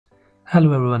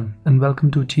Hello everyone and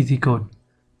welcome to Cheesy Code.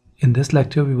 In this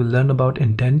lecture we will learn about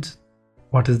intents,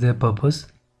 what is their purpose.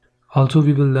 Also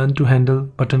we will learn to handle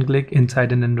button click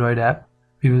inside an Android app.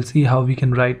 We will see how we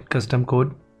can write custom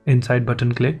code inside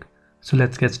button click. So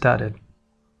let's get started.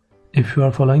 If you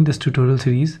are following this tutorial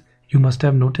series, you must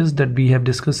have noticed that we have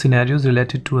discussed scenarios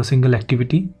related to a single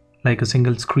activity, like a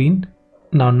single screen.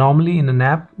 Now normally in an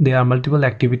app there are multiple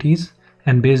activities,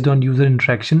 and based on user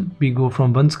interaction we go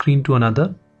from one screen to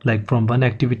another, like from one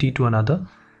activity to another.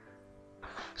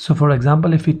 So for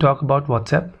example, if we talk about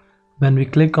WhatsApp, when we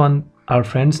click on our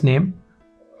friend's name,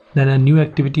 then a new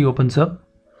activity opens up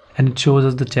and it shows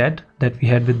us the chat that we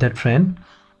had with that friend.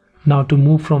 Now to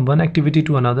move from one activity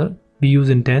to another, we use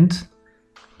intents.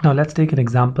 Now let's take an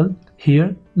example.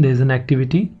 Here there is an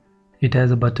activity, it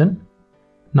has a button.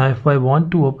 Now if I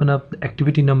want to open up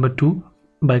activity number 2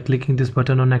 by clicking this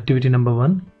button on activity number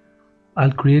 1,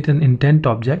 I'll create an intent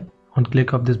object on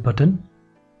click of this button,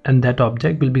 and that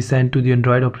object will be sent to the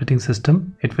Android operating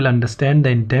system. It will understand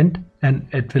the intent and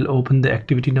it will open the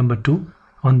activity number 2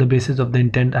 on the basis of the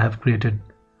intent I have created.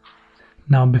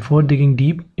 Now before digging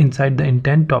deep inside the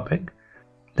intent topic,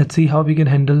 let's see how we can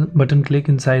handle button click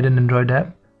inside an Android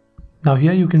app. Now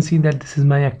here you can see that this is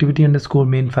my activity underscore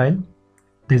main file.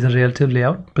 There is a relative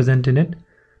layout present in it.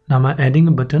 Now I'm adding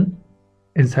a button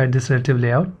inside this relative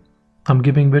layout. I'm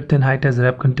giving width and height as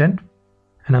wrap content,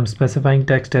 and I'm specifying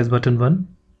text as button 1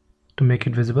 to make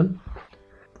it visible.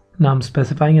 Now I'm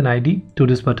specifying an ID to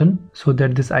this button so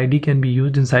that this ID can be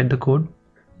used inside the code.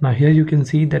 Now here you can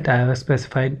see that I have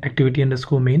specified activity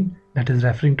underscore main, that is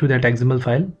referring to that XML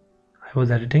file I was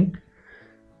editing.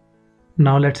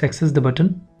 Now let's access the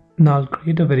button. Now I'll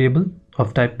create a variable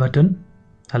of type button.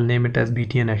 I'll name it as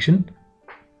btn action,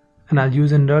 and I'll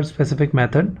use Android specific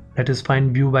method, that is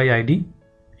find view by ID.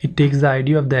 It takes the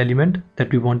ID of the element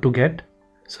that we want to get.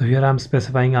 So here I'm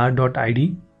specifying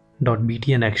r.id.btn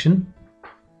action.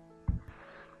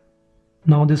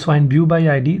 Now this find view by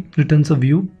ID returns a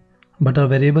view, but our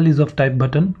variable is of type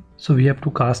button, so we have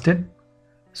to cast it.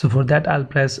 So for that I'll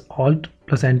press Alt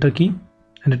plus Enter key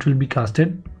and it will be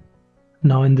casted.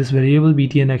 Now in this variable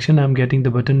btn action I'm getting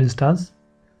the button instance.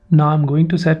 Now I'm going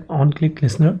to set onClick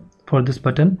listener for this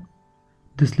button.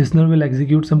 This listener will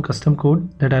execute some custom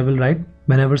code that I will write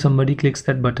whenever somebody clicks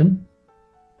that button.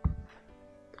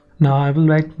 Now I will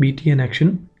write btn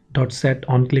action dot set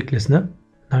onClick listener.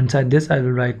 Now inside this I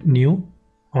will write new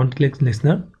onClick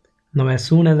listener. Now as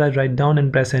soon as I write down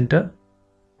and press enter,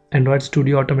 Android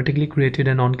Studio automatically created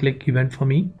an onClick event for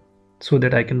me so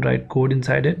that I can write code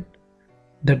inside it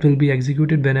that will be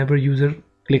executed whenever user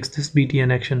clicks this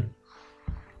btn action.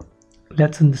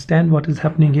 Let's understand what is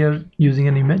happening here using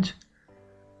an image.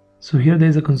 So here there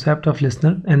is a concept of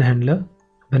listener and handler.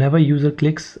 Whenever user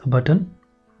clicks a button,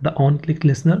 the onClick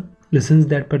listener listens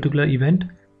that particular event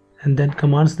and then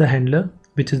commands the handler,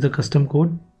 which is the custom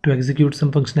code, to execute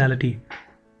some functionality.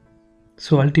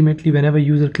 So ultimately whenever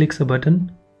user clicks a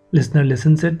button, listener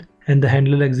listens it and the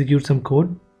handler executes some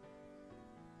code.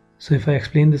 So if I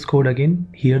explain this code again,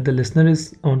 here the listener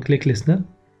is onClick listener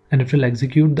and it will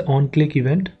execute the onClick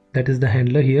event, that is the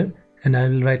handler here, and I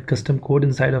will write custom code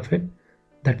inside of it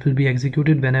that will be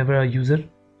executed whenever a user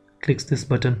clicks this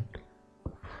button.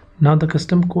 Now the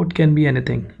custom code can be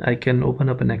anything. I can open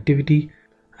up an activity,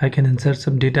 I can insert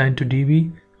some data into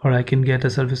DB, or I can get a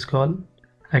service call.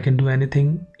 I can do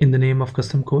anything in the name of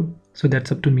custom code, so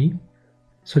that's up to me.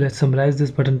 So let's summarize this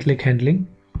button click handling.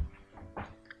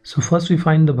 So first we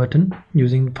find the button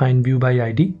using find view by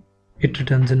ID. It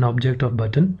returns an object of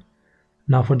button.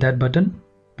 Now for that button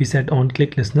we set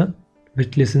onClick listener,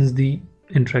 which listens the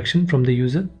interaction from the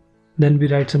user. Then we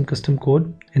write some custom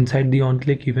code inside the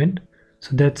onClick event.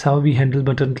 So that's how we handle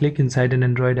button click inside an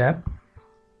Android app.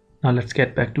 Now let's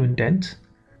get back to intents.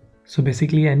 So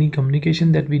basically any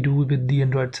communication that we do with the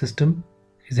Android system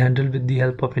is handled with the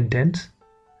help of intents.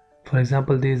 For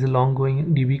example, there is a long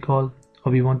going DB call,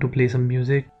 or we want to play some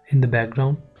music in the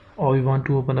background, or we want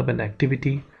to open up an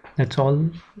activity. That's all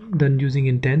done using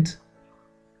intents.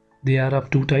 They are of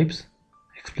two types,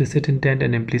 explicit intent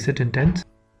and implicit intents.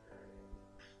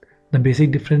 The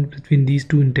basic difference between these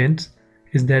two intents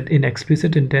is that in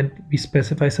explicit intent we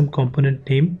specify some component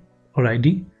name or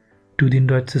ID to the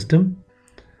Android system.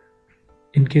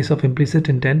 In case of implicit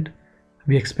intent,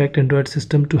 we expect Android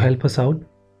system to help us out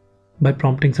by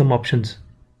prompting some options.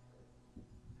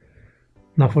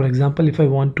 Now for example, if I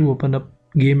want to open up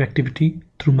game activity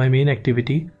through my main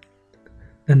activity,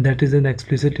 then that is an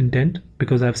explicit intent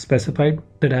because I have specified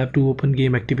that I have to open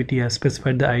game activity. I have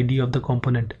specified the ID of the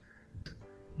component.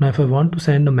 Now if I want to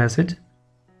send a message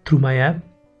through my app,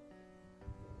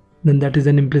 then that is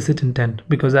an implicit intent,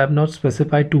 because I have not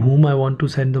specified to whom I want to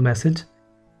send the message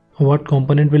or what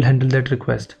component will handle that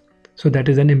request. So that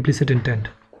is an implicit intent.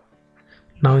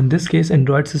 Now in this case,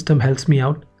 Android system helps me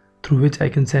out through which I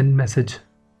can send message.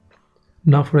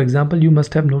 Now for example, you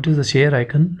must have noticed the share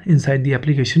icon inside the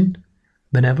application.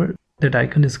 Whenever that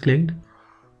icon is clicked,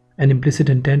 an implicit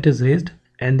intent is raised,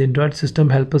 and the Android system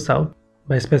helps us out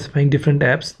by specifying different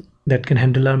apps that can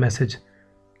handle our message,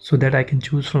 so that I can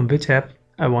choose from which app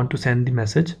I want to send the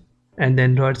message, and the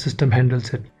Android system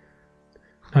handles it.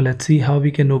 Now let's see how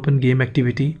we can open game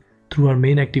activity through our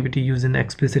main activity using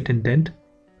explicit intent.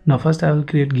 Now first I will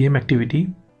create game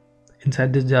activity.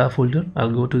 Inside this Java folder,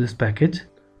 I'll go to this package,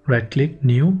 right click,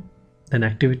 new, then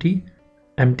activity,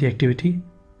 empty activity,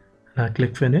 and I'll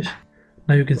click finish.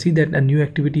 Now you can see that a new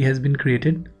activity has been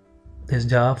created. There's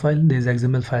Java file, there's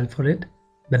XML file for it.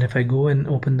 Then if I go and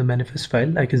open the manifest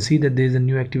file, I can see that there is a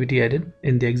new activity added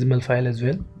in the XML file as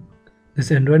well. This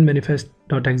Android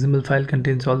manifest.xml file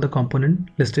contains all the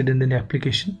components listed in the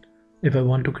application. If I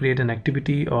want to create an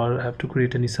activity or have to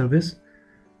create any service,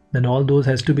 then all those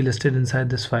has to be listed inside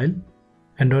this file.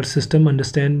 Android system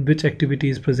understand which activity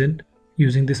is present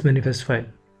using this manifest file.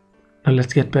 Now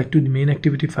let's get back to the main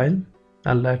activity file.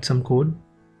 I'll add some code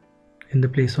in the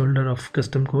placeholder of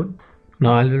custom code.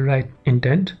 Now I will write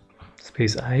intent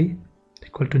space I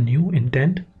equal to new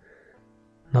intent.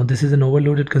 Now this is an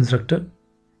overloaded constructor,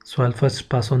 so I'll first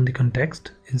pass on the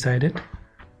context inside it.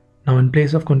 Now in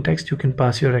place of context, you can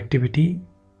pass your activity.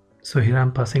 So here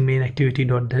I'm passing main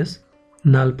activity.this.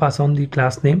 Now I'll pass on the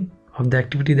class name of the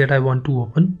activity that I want to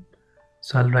open.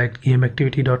 So I'll write game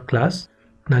activity.class,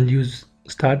 and I'll use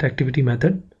start activity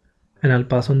method, and I'll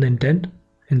pass on the intent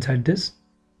inside this.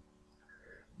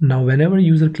 Now whenever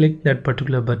user click that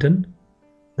particular button,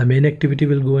 the main activity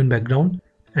will go in background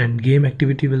and game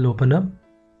activity will open up.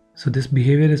 So this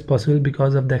behavior is possible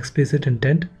because of the explicit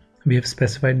intent. We have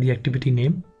specified the activity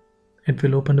name. It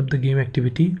will open up the game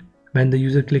activity when the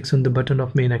user clicks on the button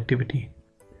of main activity.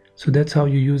 So that's how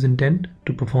you use intent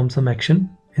to perform some action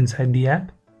inside the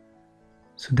app.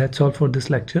 So that's all for this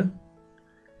lecture.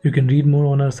 You can read more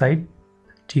on our site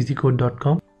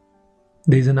cheesycode.com.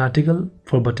 There is an article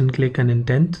for button click and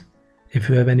intent. If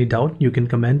you have any doubt, you can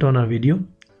comment on our video.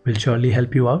 We'll surely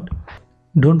help you out.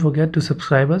 Don't forget to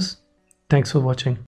subscribe us. Thanks for watching.